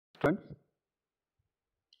students.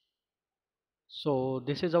 So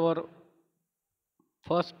this is our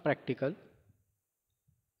first practical,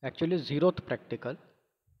 actually zeroth practical.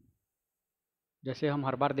 जैसे हम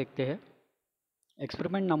हर बार देखते हैं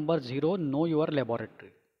experiment number 0 know your laboratory.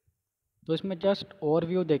 तो इसमें जस्ट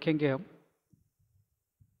ओवरव्यू देखेंगे हम।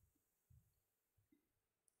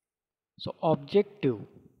 सो objective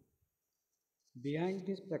behind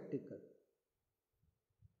this practical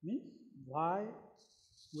means why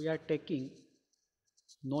we are taking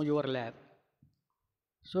know your lab.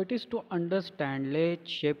 So it is to understand lathe,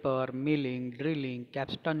 shaper, milling, drilling,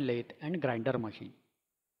 capstan lathe and grinder machine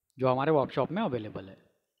जो हमारे workshop में available है,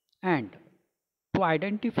 and to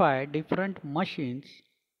identify different machines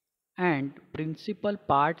and principal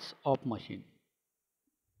parts of machine.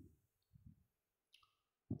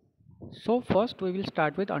 So first we will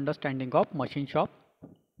start with understanding of machine shop.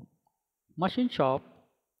 Machine shop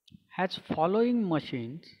has following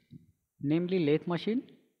machines, namely lathe machine,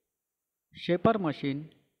 shaper machine,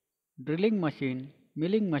 drilling machine,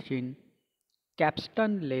 milling machine,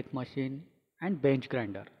 capstan lathe machine and bench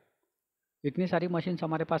grinder. इतनी सारी machines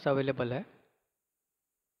हमारे पास available है.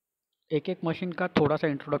 एक एक machine का थोड़ा सा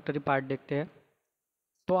introductory part देखते हैं.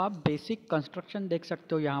 तो आप बेसिक कंस्ट्रक्शन देख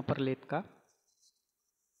सकते हो यहाँ पर लेथ का.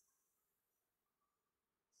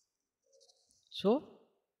 So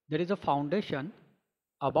there is a foundation.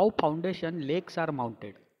 About foundation legs are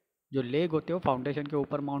mounted. जो लेग होते हैं वो फाउंडेशन के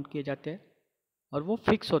ऊपर माउंट किए जाते हैं और वो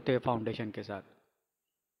फिक्स होते हैं फाउंडेशन के साथ.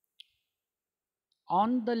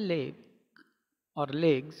 ऑन द लेग और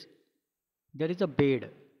legs there is a bed.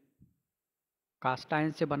 Cast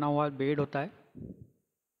iron से बना हुआ बेड होता है.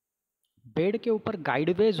 बेड के ऊपर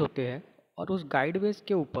गाइडवेज होते हैं और उस गाइडवेज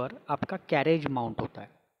के ऊपर आपका कैरेज माउंट होता है.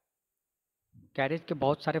 कैरेज के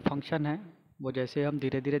बहुत सारे फंक्शन हैं, वो जैसे हम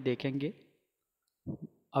धीरे धीरे देखेंगे.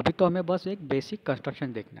 अभी तो हमें बस एक बेसिक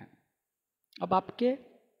कंस्ट्रक्शन देखना है. अब आपके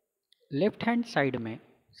लेफ्ट हैंड साइड में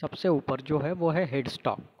सबसे ऊपर जो है वो है हेड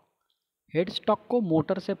स्टॉक. हेड स्टॉक को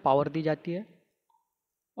मोटर से पावर दी जाती है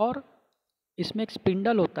और इसमें एक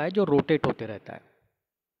स्पिंडल होता है जो रोटेट होते रहता है.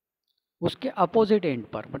 उसके अपोजिट एंड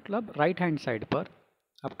पर मतलब राइट हैंड साइड पर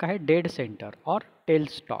आपका है डेड सेंटर और टेल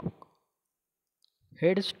स्टॉक.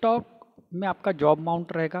 हेड स्टॉक में आपका जॉब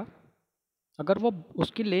माउंट रहेगा. अगर वो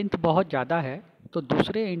उसकी लेंथ बहुत ज़्यादा है तो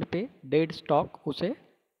दूसरे एंड पे डेड स्टॉक उसे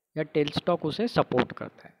या टेल स्टॉक उसे सपोर्ट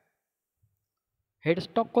करता है. हेड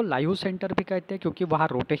स्टॉक को लाइव सेंटर भी कहते हैं क्योंकि वहाँ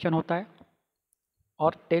रोटेशन होता है,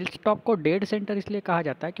 और टेल स्टॉक को डेड सेंटर इसलिए कहा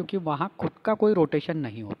जाता है क्योंकि वहाँ खुद का कोई रोटेशन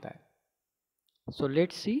नहीं होता है. So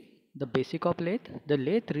let's see the basic of lathe. The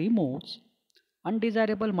lathe removes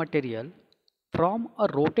undesirable material from a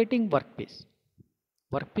rotating workpiece.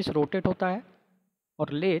 Workpiece rotate होता है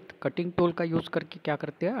और लेथ कटिंग टूल का यूज करके क्या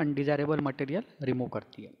करते हैं, अनडिजायरेबल मटेरियल रिमूव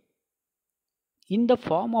करती है. In the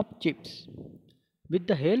form of chips with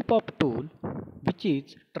the help of tool which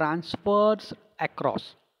is transfers across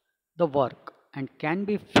the work and can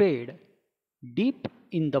be fed deep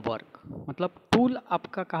in the work. मतलब tool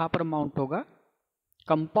आपका कहाँ पर माउंट होगा,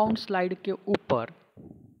 कंपाउंड स्लाइड के ऊपर.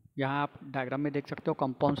 यहाँ आप डायग्राम में देख सकते हो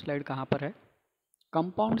कंपाउंड स्लाइड कहाँ पर है.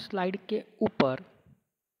 कंपाउंड स्लाइड के ऊपर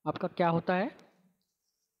आपका क्या होता है,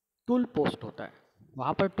 टूल पोस्ट होता है.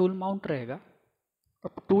 वहाँ पर टूल माउंट रहेगा.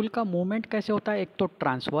 अब टूल का मूवमेंट कैसे होता है, एक तो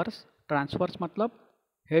ट्रांसवर्स. ट्रांसवर्स मतलब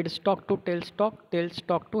head stock to tell stock, tell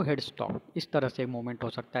stock to head stock, इस तरह से मूवमेंट हो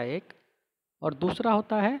सकता है एक. और दूसरा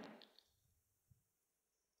होता है,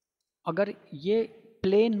 अगर ये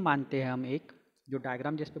प्लेन मानते हैं हम, एक जो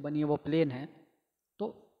डायग्राम जिस पे बनी है वो प्लेन है, तो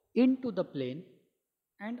इन to the plane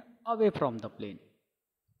and away from the plane,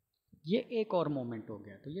 ये एक और मूवमेंट हो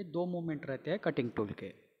गया. तो ये दो मूवमेंट रहते हैं कटिंग टूल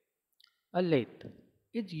के. अ lathe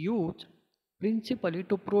is use principally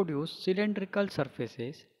to produce cylindrical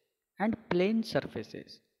surfaces and plane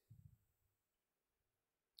surfaces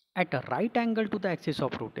at a right angle to the axis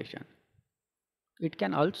of rotation. It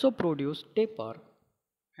can also produce taper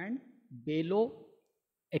and bellow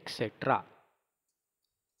etc.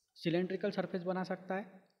 Cylindrical surface बना सकता है,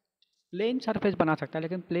 plane surface बना सकता है.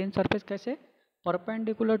 लेकिन plane surface कैसे,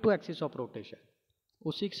 perpendicular to axis of rotation,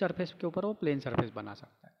 उसी surface के ऊपर वो प्लेन सरफेस बना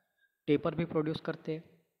सकता है. टेपर भी प्रोड्यूस करते हैं.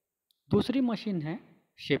 दूसरी मशीन है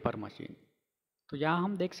शेपर मशीन. तो यहाँ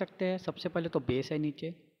हम देख सकते हैं सबसे पहले तो बेस है नीचे,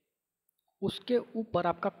 उसके ऊपर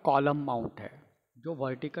आपका कॉलम माउंट है. जो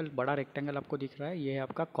वर्टिकल बड़ा रेक्टेंगल आपको दिख रहा है ये है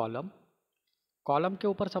आपका कॉलम. कॉलम के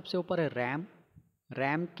ऊपर सबसे ऊपर है रैम.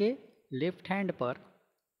 रैम के लेफ्ट हैंड पर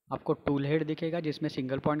आपको टूल हेड दिखेगा जिसमें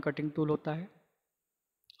सिंगल पॉइंट कटिंग टूल होता है.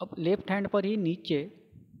 अब लेफ्ट हैंड पर ही नीचे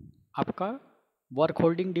आपका वर्क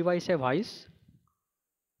होल्डिंग डिवाइस है वाइस,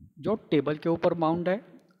 जो टेबल के ऊपर माउंट है.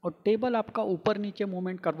 और टेबल आपका ऊपर नीचे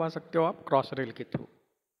मूवमेंट करवा सकते हो आप क्रॉस रेल के थ्रू.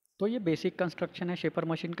 तो ये बेसिक कंस्ट्रक्शन है शेपर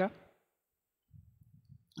मशीन का.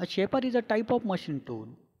 A shaper is a type of machine tool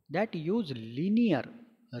that use linear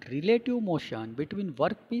relative motion between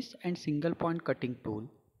workpiece and single point cutting tool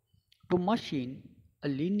to machine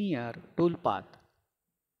a linear tool path.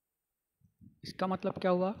 इसका मतलब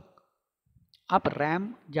क्या हुआ? आप RAM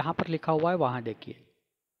जहाँ पर लिखा हुआ है वहाँ देखिए.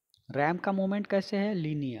 रैम का मूवमेंट कैसे है?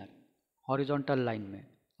 लीनियर, हॉरिजॉन्टल लाइन में,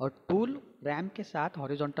 और टूल रैम के साथ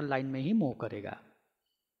हॉरिजॉन्टल लाइन में ही मूव करेगा.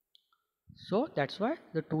 So that's why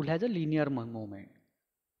the tool has a linear movement.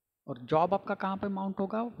 और जॉब आपका कहाँ पे माउंट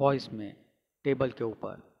होगा? वॉइस में, टेबल के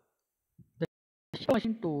ऊपर. The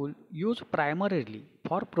machine tool use primarily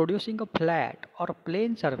for producing a flat और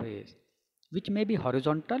plane surface which may be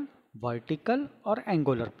horizontal, vertical और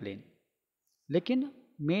एंगुलर प्लेन. लेकिन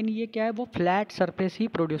मेन ये क्या है? वो फ्लैट सरफेस ही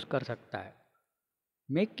प्रोड्यूस कर सकता है.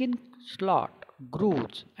 Making slot,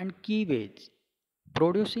 grooves and keyways,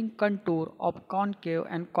 producing contour of concave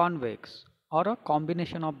and convex और a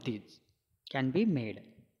combination of these can be made.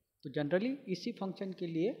 तो जनरली इसी फंक्शन के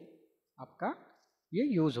लिए आपका ये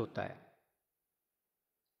यूज होता है.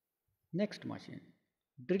 Next machine,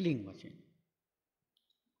 drilling machine.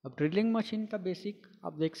 अब ड्रिलिंग मशीन का बेसिक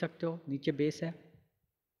आप देख सकते हो. नीचे बेस है,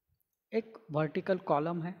 एक वर्टिकल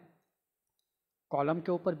कॉलम है. कॉलम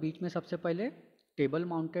के ऊपर बीच में सबसे पहले टेबल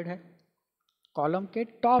माउंटेड है. कॉलम के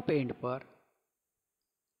टॉप एंड पर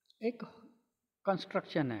एक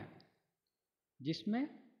कंस्ट्रक्शन है जिसमें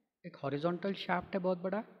एक हॉरिजॉन्टल शाफ्ट है बहुत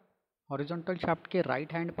बड़ा. हॉरिजॉन्टल शाफ्ट के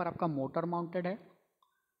राइट हैंड पर आपका मोटर माउंटेड है.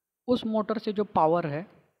 उस मोटर से जो पावर है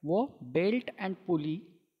वो बेल्ट एंड पुली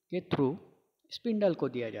के थ्रू स्पिंडल को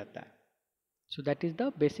दिया जाता है. So that is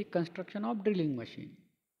the basic construction of drilling machine.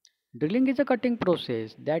 Drilling is a cutting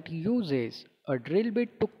process that uses a drill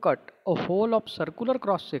bit to cut a hole of circular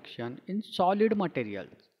cross section in solid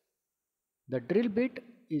materials. The drill bit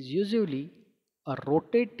is usually a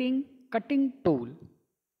rotating cutting tool,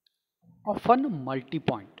 often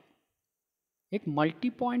multi-point. एक multi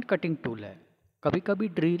point cutting tool है. कभी कभी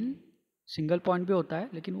drill single point भी होता है,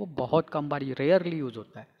 लेकिन वो बहुत कम बार, रेयरली यूज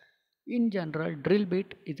होता है. In general drill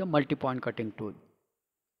bit is a multi point cutting tool.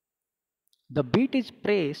 The bit is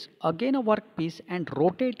pressed against a workpiece and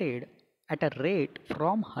rotated at a rate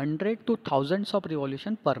from 100 to thousands of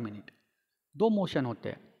revolution per minute. दो motion होते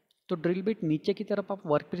हैं. तो drill bit नीचे की तरफ आप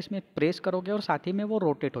workpiece में press करोगे और साथ ही में वो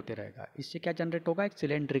रोटेट होते रहेगा. इससे क्या जनरेट होगा? एक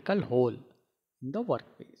cylindrical whole in the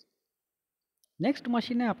workpiece. Next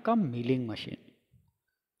machine है आपका मिलिंग मशीन.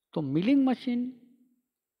 तो मिलिंग मशीन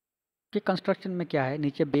के कंस्ट्रक्शन में क्या है?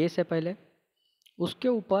 नीचे बेस है पहले, उसके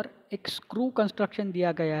ऊपर एक स्क्रू कंस्ट्रक्शन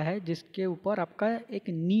दिया गया है जिसके ऊपर आपका एक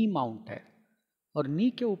नी माउंट है और नी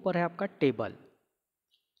के ऊपर है आपका टेबल.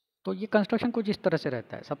 तो ये कंस्ट्रक्शन कुछ इस तरह से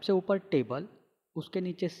रहता है. सबसे ऊपर टेबल, उसके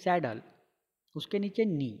नीचे सैडल, उसके नीचे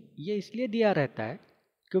नी. ये इसलिए दिया रहता है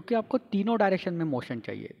क्योंकि आपको तीनों डायरेक्शन में मोशन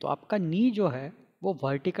चाहिए. तो आपका नी जो है वो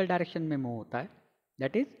वर्टिकल डायरेक्शन में मूव होता है,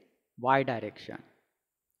 दैट इज वाई डायरेक्शन.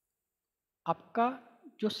 आपका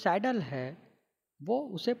जो सैडल है वो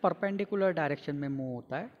उसे परपेंडिकुलर डायरेक्शन में मूव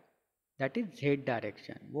होता है, दैट इज जेड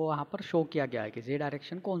डायरेक्शन. वो वहाँ पर शो किया गया है कि जेड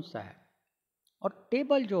डायरेक्शन कौन सा है. और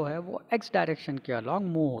टेबल जो है वो एक्स डायरेक्शन के अलॉन्ग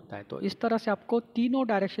मूव होता है. तो इस तरह से आपको तीनों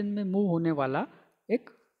डायरेक्शन में मूव होने वाला एक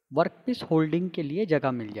वर्कपीस होल्डिंग के लिए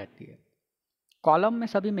जगह मिल जाती है. कॉलम में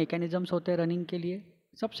सभी मैकेनिज्म्स होते हैं रनिंग के लिए.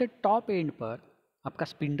 सबसे टॉप एंड पर आपका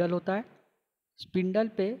स्पिंडल होता है. स्पिंडल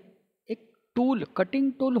पे एक tool,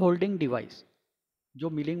 cutting tool holding device जो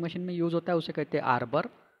मिलिंग मशीन में यूज़ होता है उसे कहते हैं आर्बर,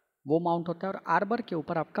 वो माउंट होता है. और आर्बर के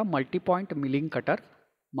ऊपर आपका multi point milling cutter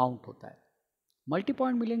mount होता है. Multi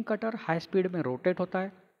point milling cutter high speed में रोटेट होता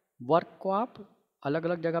है. वर्क को आप अलग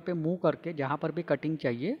अलग जगह पे मूव करके जहाँ पर भी कटिंग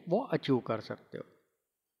चाहिए वो अचीव कर सकते हो.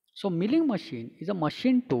 सो milling machine is a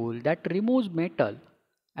machine tool that removes metal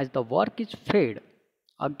as the work is fed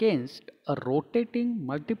against a rotating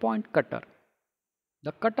multi point cutter.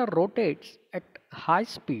 The cutter rotates at high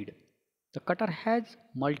speed. The cutter has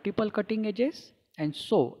multiple cutting edges and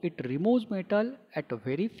so it removes metal at a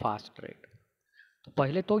very fast rate. तो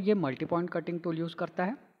पहले तो ये multi point cutting tool use करता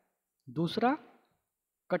है. दूसरा,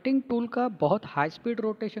 cutting tool का बहुत high speed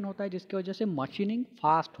rotation होता है जिसकी वजह से मशीनिंग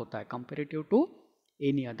फास्ट होता है comparative to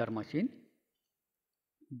any other machine.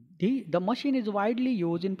 The machine is widely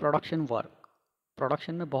use in production work.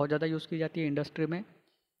 Production में बहुत ज़्यादा यूज़ की जाती है इंडस्ट्री में,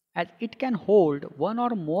 as it can hold one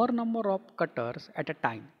और मोर number of cutters at a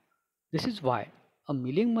time. This is why a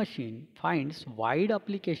milling machine finds wide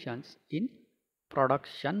applications in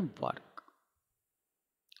production work.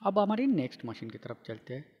 अब हमारी नेक्स्ट मशीन की तरफ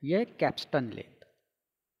चलते हैं. यह है Capstan lathe.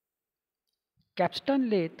 Capstan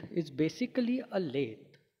lathe is basically a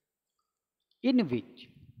lathe इन विच,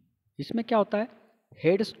 इसमें क्या होता है?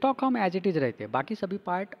 हेड स्टॉक हम एज इट इज रहते हैं, बाकी सभी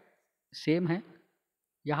पार्ट सेम है।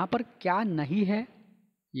 यहाँ पर क्या नहीं है,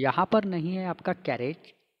 यहाँ पर नहीं है आपका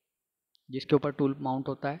कैरेज जिसके ऊपर टूल माउंट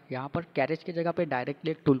होता है। यहाँ पर कैरेज की जगह पे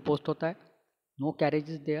डायरेक्टली एक टूल पोस्ट होता है, no carriage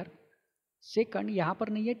is there. Second, यहाँ पर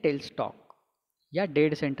नहीं है टेल स्टॉक या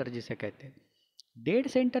डेड सेंटर जिसे कहते हैं। डेड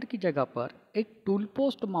सेंटर की जगह पर एक टूल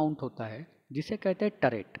पोस्ट माउंट होता है जिसे कहते हैं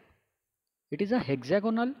turret. It is a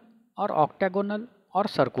hexagonal और ऑक्टागोनल और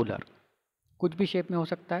सर्कुलर, कुछ भी शेप में हो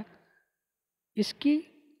सकता है। इसकी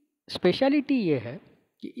स्पेशलिटी ये है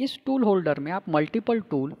कि इस टूल होल्डर में आप मल्टीपल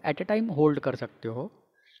टूल एट ए टाइम होल्ड कर सकते हो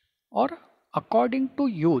और अकॉर्डिंग टू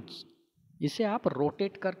यूज इसे आप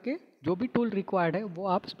रोटेट करके जो भी टूल रिक्वायर्ड है वो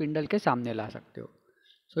आप स्पिंडल के सामने ला सकते हो।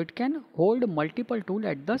 So it can hold multiple tool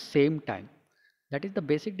at the same time. That is the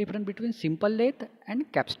basic difference between simple lathe and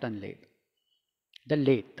Capstan lathe. The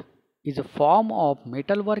lathe is a form of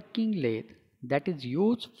metalworking lathe that is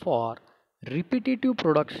used for repetitive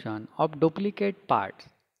production of duplicate parts।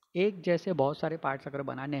 एक जैसे बहुत सारे parts अगर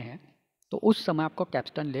बनाने हैं तो उस समय आपको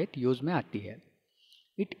कैप्स्टन लेथ यूज में आती है।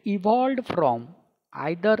 It evolved from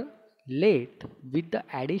either lathe with the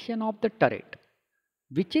addition of the turret,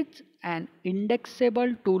 which is an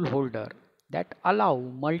indexable tool holder that allow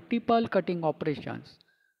multiple cutting operations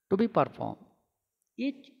to be performed,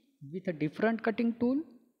 each with a different cutting tool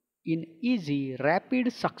in easy, rapid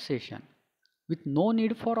succession, with no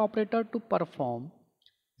need for operator to perform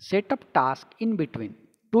setup task in between।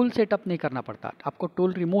 Tool setup नहीं करना पड़ता, आपको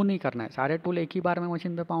tool remove नहीं करना है, सारे tool एक ही बार में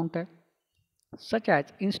मशीन पे माउंट है। सच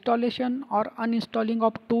एज इंस्टॉलेशन और अनइंस्टॉलिंग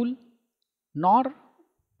of tool nor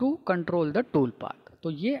to control the tool path.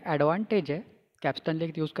 तो ये एडवांटेज है कैप्स्टन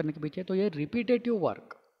लेथ यूज़ करने के पीछे। तो ये रिपीटेटिव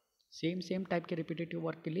वर्क, सेम टाइप के रिपीटेटिव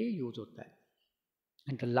वर्क के लिए यूज होता है।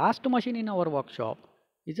 And the last machine in our workshop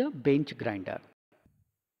is a bench grinder.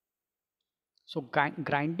 So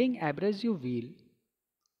grinding abrasive wheel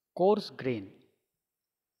coarse grain।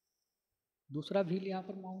 दूसरा व्हील यहाँ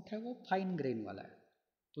पर माउंट है वो फाइन ग्रेन वाला है।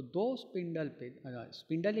 तो दो स्पिंडल पे,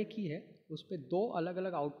 स्पिंडल एक ही है, उस पर दो अलग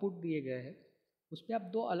अलग आउटपुट दिए गए हैं, उस पर आप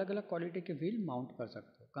दो अलग अलग क्वालिटी के व्हील माउंट कर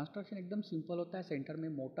सकते हो। कंस्ट्रक्शन एकदम सिंपल होता है। सेंटर में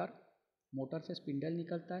मोटर से स्पिंडल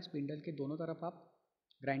निकलता है, स्पिंडल के दोनों तरफ आप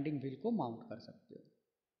ग्राइंडिंग व्हील को माउंट कर सकते हो।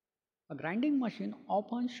 A grinding machine,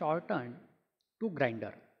 often shortened to grinder,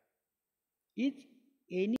 is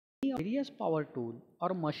any various power tool or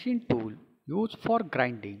machine tool used for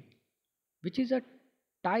grinding, which is a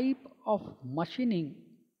type of machining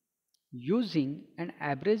using an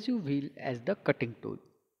abrasive wheel as the cutting tool.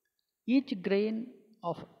 Each grain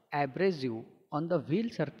of abrasive on the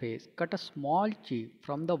wheel surface cut a small chip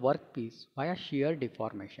from the workpiece via shear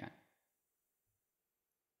deformation.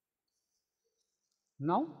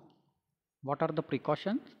 Now, what are the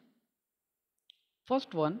precautions?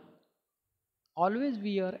 First one, always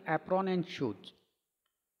wear apron and shoes.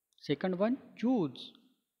 Second one, choose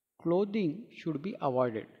clothing should be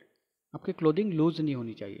avoided. आपकी clothing loose नहीं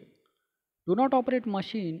होनी चाहिए। Do not operate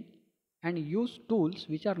machine and use tools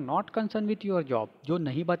which are not concern with your job. जो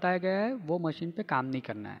नहीं बताया गया है वो मशीन पे काम नहीं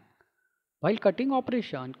करना है। While cutting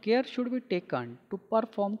operation, care should be taken to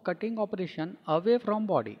perform cutting operation away from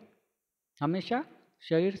body. हमेशा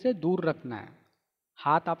शरीर से दूर रखना है।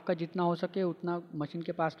 हाथ आपका जितना हो सके उतना मशीन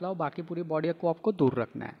के पास लाओ, बाकी पूरी बॉडी को आपको दूर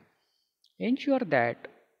रखना है। Ensure that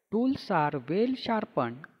tools are well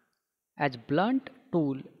sharpened as blunt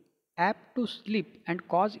tool apt to slip and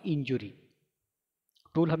cause injury.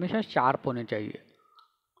 Tool हमेशा शार्प होने चाहिए।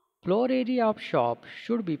 Floor area of shop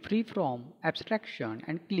should be free from abstraction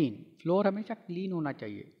and clean. Floor हमेशा क्लीन होना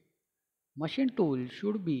चाहिए। Machine tool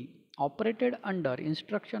should be operated under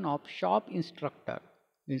instruction of shop instructor.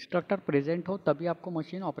 Instructor present हो तभी आपको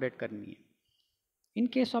machine operate करनी है। In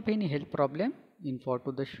case of any health problem, inform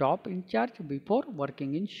to the shop in charge before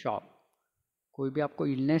working in shop. कोई भी आपको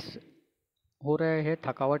इलनेस हो रहे हैं,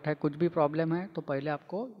 थकावट है, कुछ भी प्रॉब्लम है तो पहले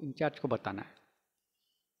आपको इंचार्ज को बताना है।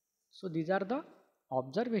 So these are the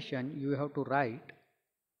observation you have to right.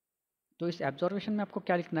 तो इस ऑब्जर्वेशन में आपको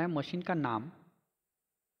क्या लिखना है? मशीन का नाम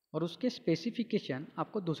और उसके स्पेसिफिकेशन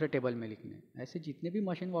आपको दूसरे टेबल में लिखने हैं। ऐसे जितने भी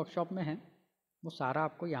मशीन वर्कशॉप में हैं वो सारा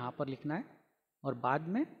आपको यहाँ पर लिखना है और बाद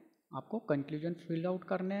में आपको कंक्लूजन फिल आउट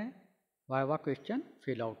करने हैं, वाइवा क्वेश्चन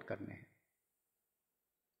फिल आउट करने हैं।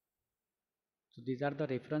 So these are the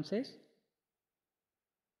references.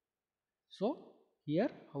 So here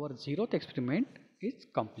our 0th experiment is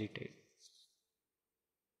completed.